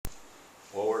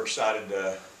we're excited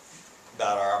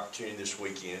about our opportunity this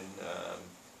weekend.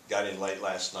 Got in late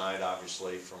last night,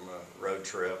 obviously, from a road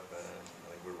trip. I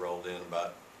think we rolled in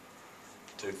about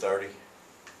 2:30.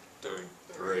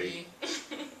 3.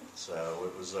 So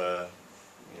it was it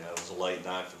was a late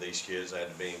night for these kids. I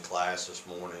had to be in class this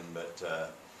morning, but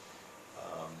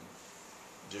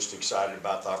just excited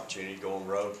about the opportunity to go on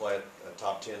the road, play a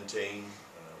top 10 team,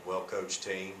 a well-coached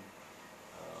team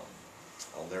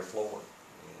on their floor,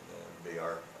 and be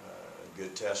our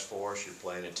good test for us. You're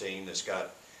playing a team that's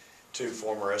got 2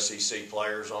 former SEC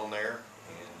players on there,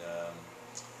 and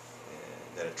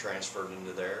that have transferred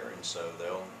into there, and so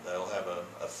they'll have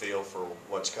a feel for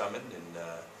what's coming. And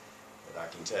but I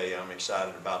can tell you, I'm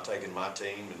excited about taking my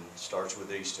team, and it starts with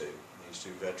these two. These 2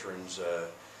 veterans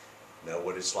know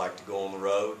what it's like to go on the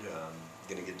road.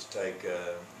 Going to get to take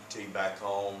T back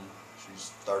home.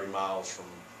 She's 30 miles from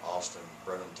Austin,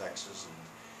 Brenham, Texas, and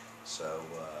so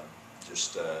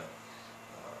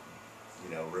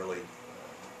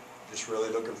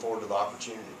really looking forward to the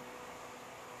opportunity.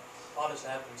 A lot has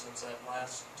happened since that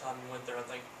last time you went there. I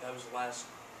think that was the last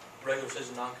regular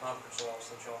season non-conference loss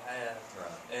that y'all had.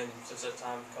 Right. And since that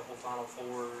time, a couple Final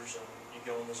Fours, and you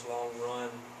go on this long run.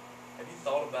 Have you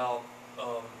thought about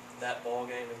that ball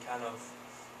game and kind of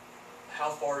how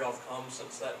far y'all have come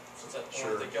since that point?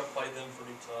 Sure. I think y'all played them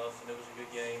pretty tough, and it was a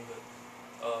good game, but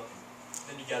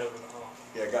then you got over the hump.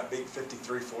 Yeah, got beat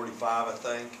 53-45, I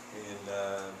think,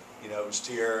 and it was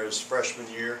Teaira's freshman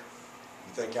year.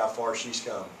 You think how far she's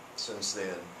come since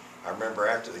then. I remember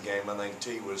after the game, I think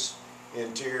T was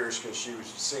in tears because she was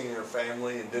seeing her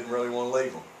family and didn't really want to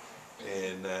leave them.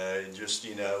 And just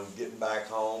getting back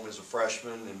home as a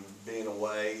freshman and being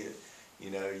away,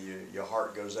 your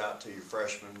heart goes out to your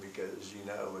freshman because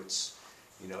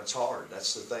it's hard.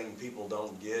 That's the thing people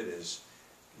don't get is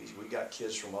we got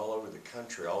kids from all over the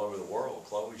country, all over the world.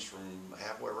 Chloe's from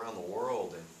halfway around the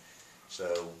world, and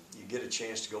so you get a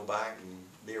chance to go back and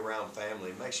be around family.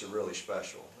 It makes it really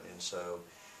special. And so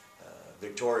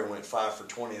Victoria went 5 for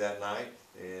 20 that night,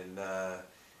 and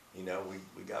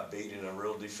we got beat in a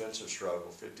real defensive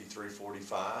struggle,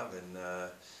 53-45, and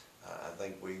I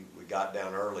think we got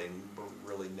down early and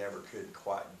really never could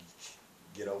quite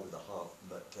get over the hump.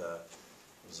 But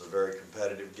it was a very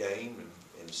competitive game,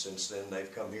 and since then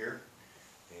they've come here,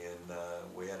 and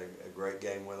we had a great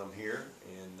game with them here,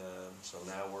 and so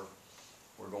now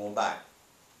we're going back.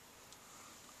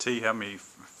 T, how many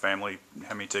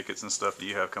tickets and stuff do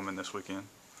you have coming this weekend?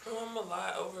 A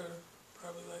lot, over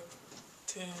probably like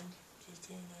 10,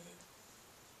 15,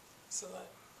 it's a lot.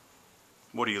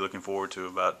 What are you looking forward to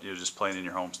about just playing in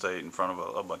your home state in front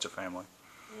of a bunch of family?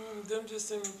 Them just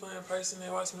seeing me play in person.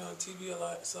 They watch me on TV a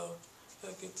lot, so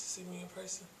they'll get to see me in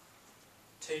person.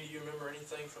 T, do you remember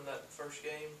anything from that first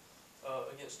game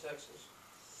against Texas?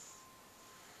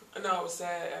 I know I was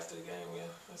sad after the game,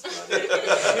 yeah. That's about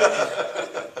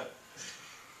it.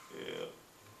 Yeah.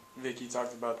 Vic, you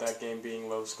talked about that game being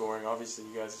low scoring. Obviously,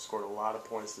 you guys have scored a lot of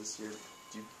points this year.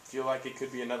 Do you feel like it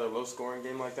could be another low scoring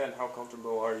game like that? And how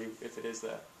comfortable are you if it is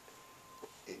that?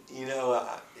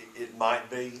 It might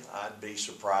be. I'd be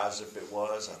surprised if it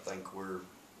was. I think we're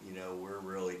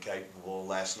really capable.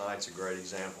 Last night's a great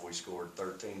example. We scored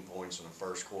 13 points in the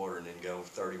first quarter and then go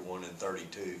 31 and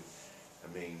 32.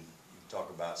 I mean, talk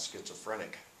about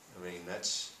schizophrenic. I mean,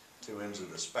 that's 2 ends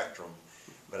of the spectrum.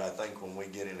 But I think when we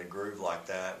get in a groove like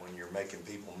that, when you're making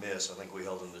people miss, I think we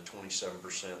held them to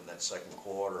 27% in that second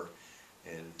quarter,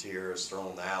 and Teaira's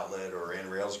throwing the outlet, or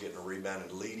Anriel's getting a rebound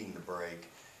and leading the break.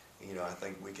 I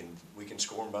think we can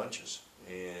score in bunches,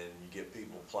 and you get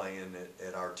people playing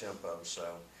at our tempo.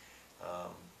 So,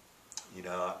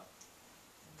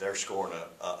 they're scoring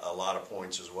a lot of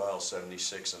points as well,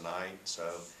 76 a night. So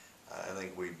I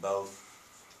think we both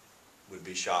would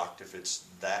be shocked if it's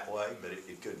that way, but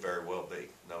it could very well be,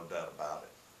 no doubt about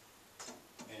it.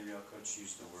 Anriel, Coach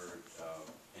used the word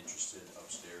interested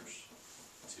upstairs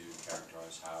to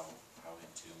characterize how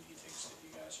in tune he thinks that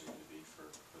you guys are going to be for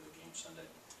the game Sunday.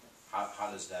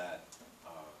 How does that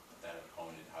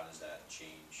opponent, how does that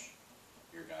change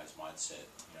your guys' mindset?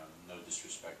 No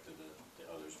disrespect to the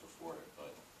others before it,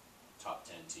 but top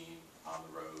 10 team on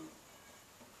the road.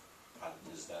 How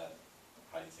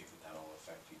do you think that will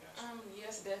affect you guys?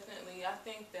 Yes, definitely. I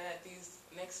think that these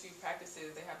next few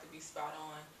practices, they have to be spot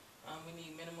on. We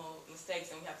need minimal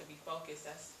mistakes, and we have to be focused.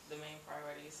 That's the main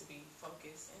priority, is to be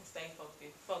focused and stay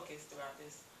focused throughout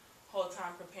this whole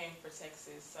time preparing for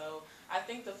Texas. So I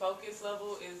think the focus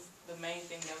level is the main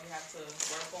thing that we have to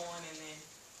work on, and then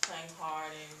playing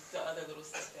hard and the other little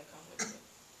stuff that come with it.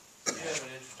 You have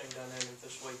an interesting dynamic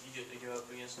this week. You get to go up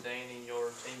against Danny,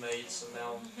 your teammates, and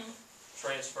now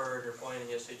transferred or playing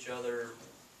against each other.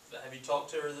 have you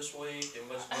talked to her this week, and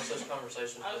what's those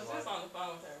conversations I was been just like? on the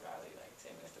phone with her probably like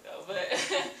 10 minutes ago, but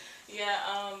yeah,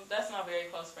 that's my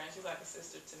very close friend. She's like a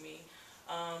sister to me.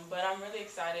 But I'm really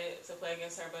excited to play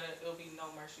against her, but it'll be no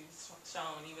mercy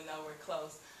shown, even though we're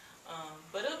close.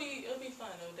 But it'll be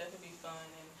fun. It'll definitely be fun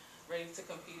and ready to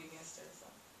compete against her. So.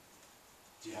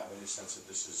 Do you have any sense that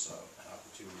this is an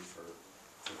opportunity for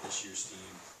this year's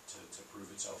team to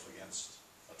prove itself against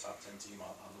a top 10 team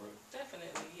on the road?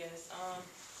 Definitely, yes.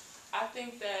 I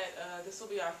think that this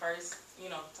will be our first,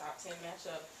 top 10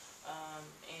 matchup,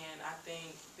 and I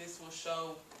think this will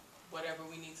show whatever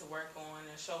we need to work on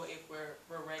and show if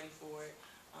we're ready for it.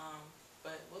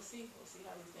 But we'll see. We'll see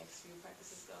how these next few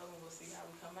practices go, and we'll see how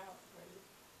we come out ready.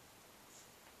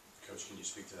 Coach, can you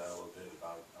speak to that a little bit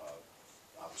about,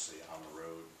 obviously on the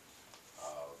road,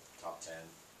 top 10,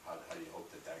 how do you hope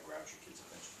that grabs your kids'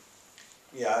 attention?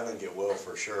 Yeah, I think it will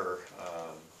for sure.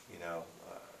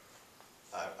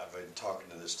 I've been talking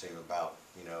to this team about,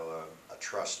 a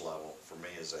trust level for me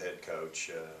as a head coach.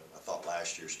 I thought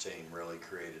last year's team really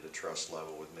created a trust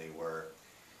level with me where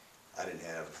I didn't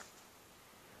have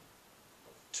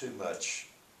too much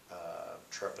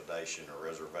trepidation or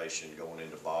reservation going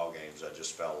into ball games. I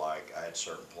just felt like I had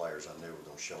certain players I knew were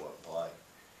going to show up and play.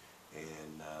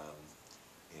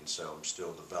 And so I'm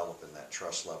still developing that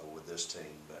trust level with this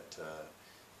team, but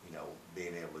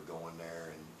being able to go in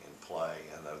there and play,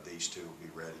 I know these two will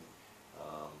be ready.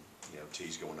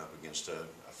 T's going up against a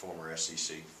former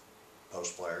SEC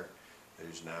post player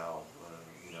who's now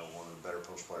one of the better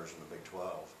post players in the Big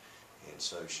 12, and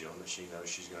so she knows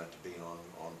she's going to have to be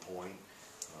on point.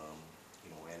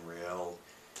 Anriel,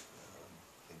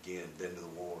 again, been to the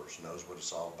wars, knows what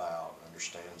it's all about,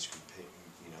 understands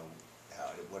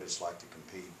what it's like to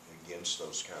compete against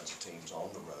those kinds of teams on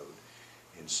the road.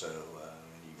 And so,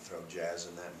 and you throw Jazz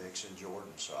in that mix and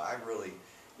Jordan. So I really,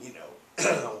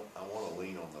 I want to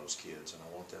lean on those kids, and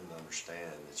I want them to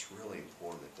understand it's really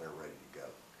important that they're ready to go.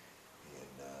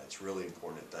 And it's really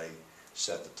important that they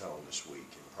set the tone this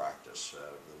week in practice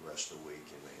the rest of the week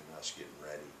and us getting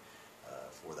ready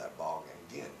for that ball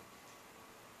game. Again,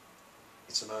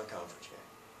 it's a non-conference game.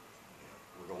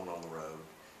 We're going on the road.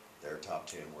 They're top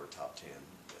 10, we're top 10.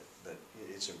 But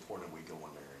it's important that we go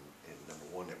in there and number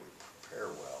one, that we prepare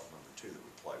well, number two, that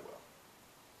we play well.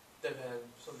 They've had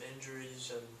some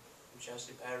injuries and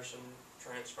Chastity Patterson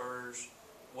transfers.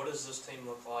 What does this team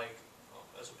look like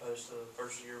as opposed to the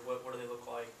first year? What do they look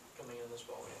like coming in this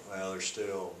ball game? Well, they're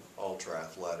still ultra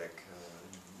athletic,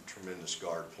 tremendous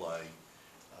guard play.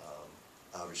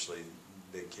 Obviously,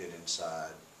 big kid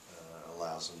inside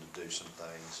allows them to do some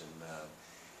things, and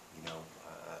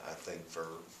I think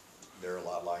they're a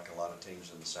lot like a lot of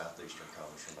teams in the Southeastern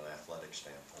Conference from an athletic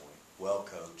standpoint. Well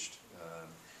coached.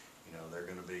 They're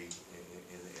going to be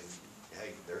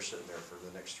hey, they're sitting there for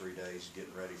the next 3 days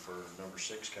getting ready for number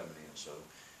 6 coming in. So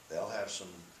they'll have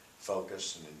some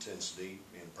focus and intensity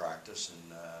in practice,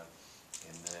 and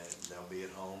they'll be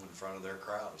at home in front of their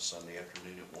crowd Sunday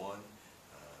afternoon at 1.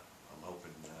 I'm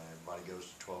hoping everybody goes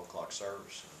to 12 o'clock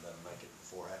service and doesn't make it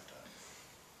before halftime.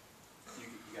 You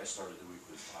guys started the week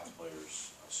with 5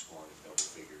 players scoring in double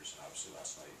figures, and obviously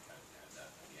last night you kind of had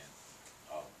that again.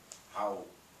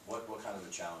 What kind of a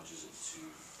challenge is it to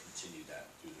continue that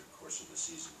through the course of the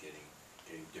season,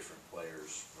 getting different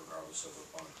players regardless of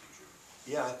opponent usually?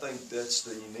 Yeah, I think that's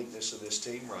the uniqueness of this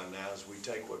team right now is we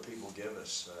take what people give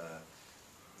us.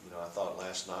 I thought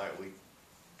last night we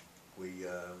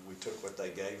took what they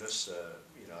gave us.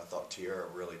 I thought Teaira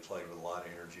really played with a lot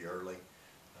of energy early,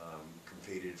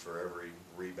 competed for every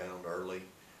rebound early.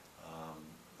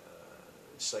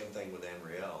 Same thing with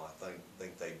Anriel. I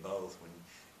think they both,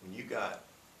 when you got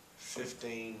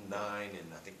 15, 9,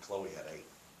 and I think Chloe had 8.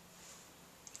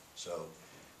 So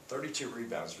 32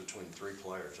 rebounds between 3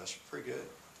 players, that's pretty good.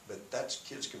 But that's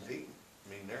kids competing. I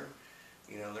mean,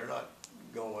 they're not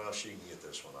going, well, she can get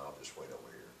this one, I'll just wait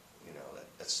over here.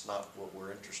 That's not what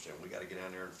we're interested in. We got to get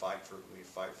down there and fight for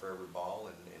every ball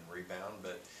and rebound.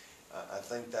 But I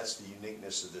think that's the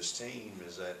uniqueness of this team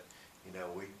is that,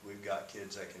 we've got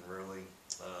kids that can really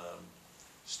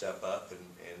step up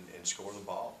and score the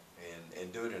ball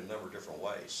and do it in a number of different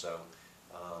ways. So,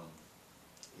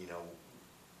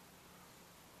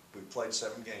 we've played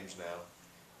 7 games now,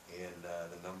 and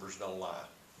the numbers don't lie.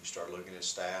 You start looking at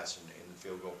stats and the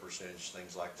field goal percentage,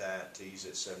 things like that. T's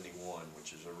at 71,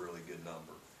 which is a really good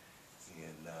number.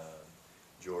 And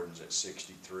Jordan's at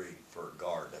 63 for a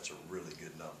guard. That's a really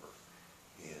good number.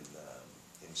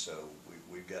 And so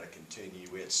we've got to continue.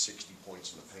 We had 60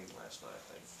 points in the paint last night,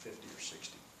 I think, 50 or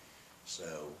 60.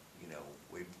 So,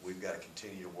 we've got to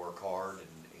continue to work hard and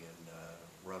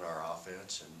run our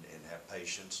offense and have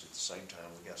patience. At the same time,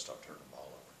 we got to stop turning the ball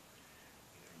over.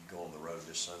 You go on the road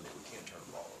this Sunday, we can't turn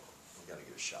the ball over. We got to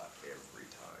get a shot every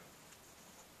time.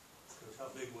 Coach, how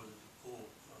big was it to pull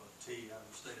T out of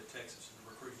the state of Texas in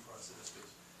the recruiting process? Because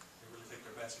they really take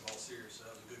their basketball serious, so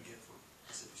that was a good get for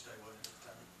Mississippi State, wasn't it, at the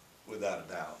time? Without a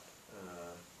doubt.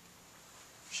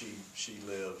 She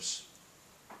lives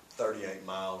 38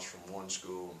 miles from one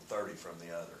school and 30 from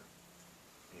the other.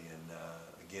 And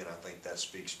again, I think that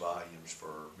speaks volumes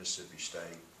for Mississippi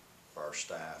State, for our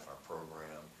staff, our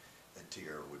program, that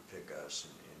Teaira would pick us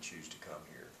and choose to come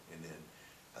here. And then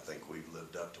I think we've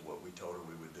lived up to what we told her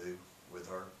we would do with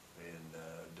her and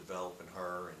developing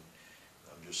her. And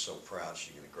I'm just so proud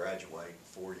she's going to graduate in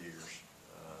 4 years.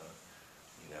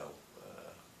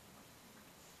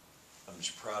 I'm as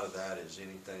proud of that as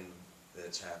anything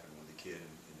that's happened with the kid,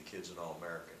 and the kid's an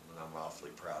All-American, and I'm awfully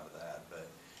proud of that. But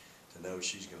to know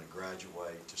she's going to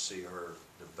graduate, to see her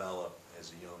develop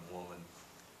as a young woman,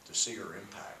 to see her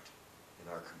impact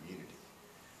in our community,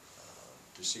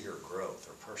 to see her growth,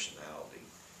 her personality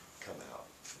come out.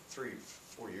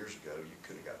 3-4 years ago, you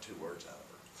could have got 2 words out of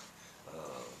her.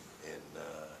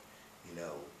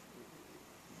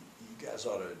 You guys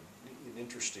ought to, an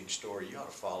interesting story, you ought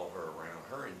to follow her around.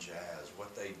 Her and Jazz,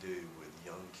 what they do with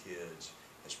young kids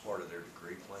as part of their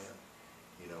degree plan,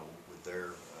 with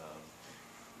their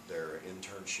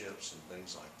internships and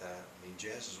things like that. I mean,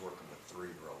 Jazz is working with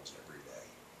 3-year-olds every day.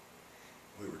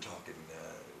 We were talking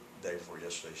day before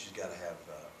yesterday. She's got to have,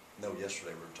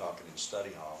 yesterday we were talking in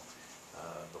study hall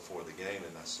before the game,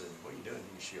 and I said, what are you doing?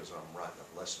 She goes, I'm writing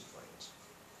up lesson plans.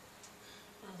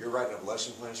 You're writing up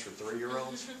lesson plans for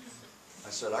 3-year-olds? I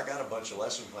said, I got a bunch of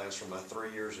lesson plans from my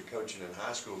 3 years of coaching in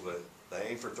high school, but they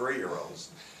ain't for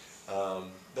 3-year-olds.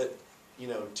 But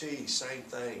T, same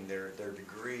thing. Their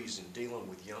degrees and dealing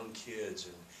with young kids,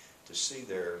 and to see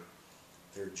their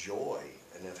joy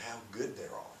and of how good they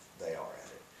are at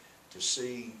it. To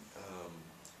see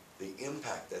the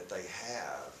impact that they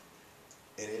have,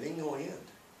 and it ain't going to end.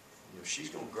 She's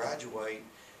going to graduate.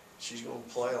 She's going to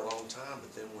play a long time,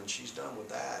 but then when she's done with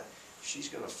that, she's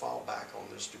going to fall back on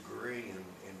this degree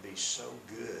and be so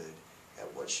good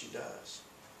at what she does.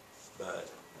 But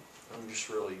I'm just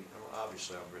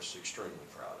obviously I'm just extremely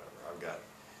proud of her.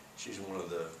 She's one of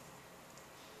the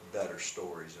better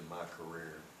stories in my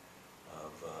career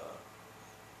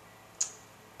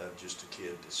of just a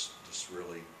kid that's just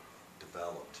really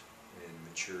developed and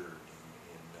matured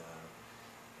and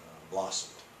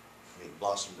blossomed. I mean,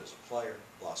 blossomed as a player,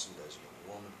 blossomed as a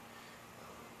young woman.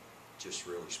 Just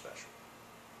really special.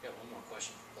 Got one more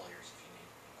question for players if you need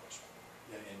a question.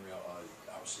 Yeah, Anriel,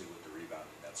 obviously with the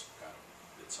rebounding, that's kind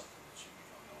of something that you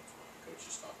become known for. The coach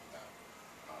just talked about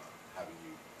having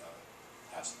you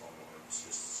pass the ball more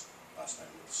assists last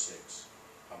night with 6.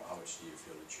 How much do you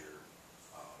feel that you're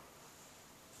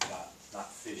not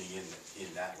fitting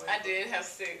in that way? I did have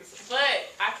 6,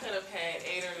 but I could have had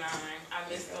 8 or 9. I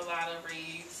missed a lot of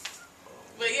reads.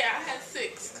 But yeah, I had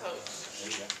 6,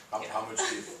 Coach. How much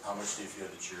do you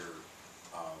feel that you're,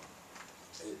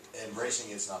 embracing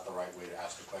is not the right way to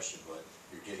ask the question, but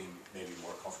you're getting maybe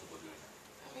more comfortable doing that?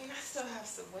 I mean, I still have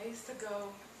some ways to go.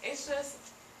 It's just,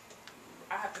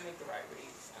 I have to make the right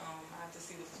reads. I have to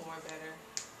see the floor better.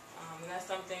 And that's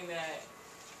something that,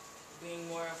 being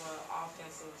more of an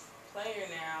offensive player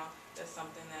now, that's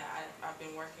something that I've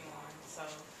been working on. So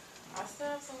I still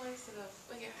have some ways to go.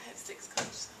 But yeah, I had 6, Coach.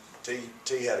 So.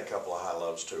 T had a couple of high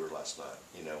lows to her last night.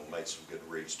 Made some good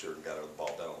reads to her and got her the ball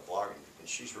down on the block, and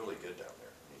she's really good down there.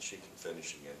 I mean, she can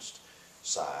finish against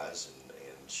size,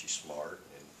 and she's smart.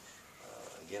 And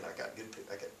again,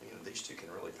 these two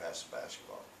can really pass the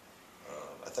basketball.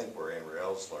 I think where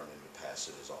Anriel's learning to pass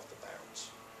it is off the bounce.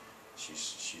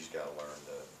 She's got to learn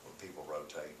to, when people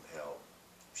rotate and help,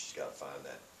 she's got to find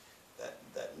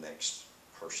that next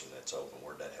person that's open.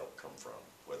 Where'd that help come from?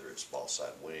 Whether it's ball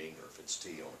side wing or if it's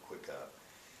T on a quick up.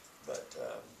 But,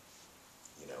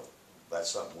 that's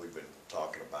something we've been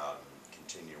talking about and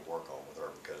continue to work on with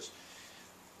her, because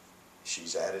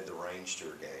she's added the range to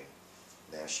her game.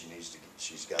 Now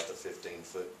she's got the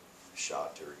 15-foot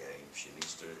shot to her game. She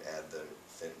needs to add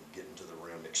get into the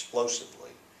rim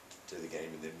explosively to the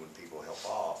game, and then when people help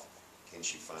off, can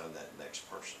she find that next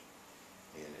person?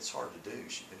 And it's hard to do.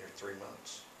 She's been here 3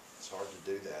 months. It's hard to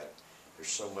do that.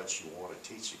 There's so much you want to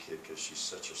teach a kid because she's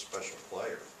such a special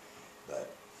player.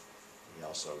 But you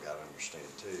also got to understand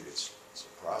too, it's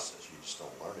a process. You just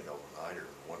don't learn it overnight or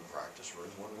in one practice or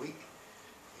in 1 week.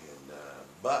 And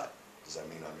but does that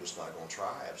mean I'm just not going to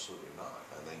try? Absolutely not.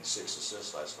 I think 6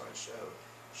 assists last night showed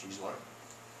she's learning.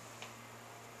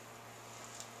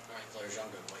 All right, players, y'all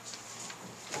go, Blake.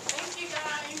 Thank you,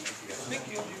 guys. Thank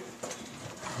you.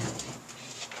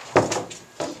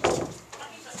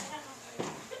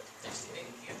 Thanks,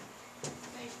 Steve.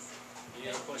 Thanks. Any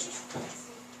other questions?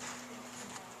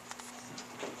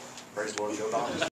 Praise the Lord, go Dawkins.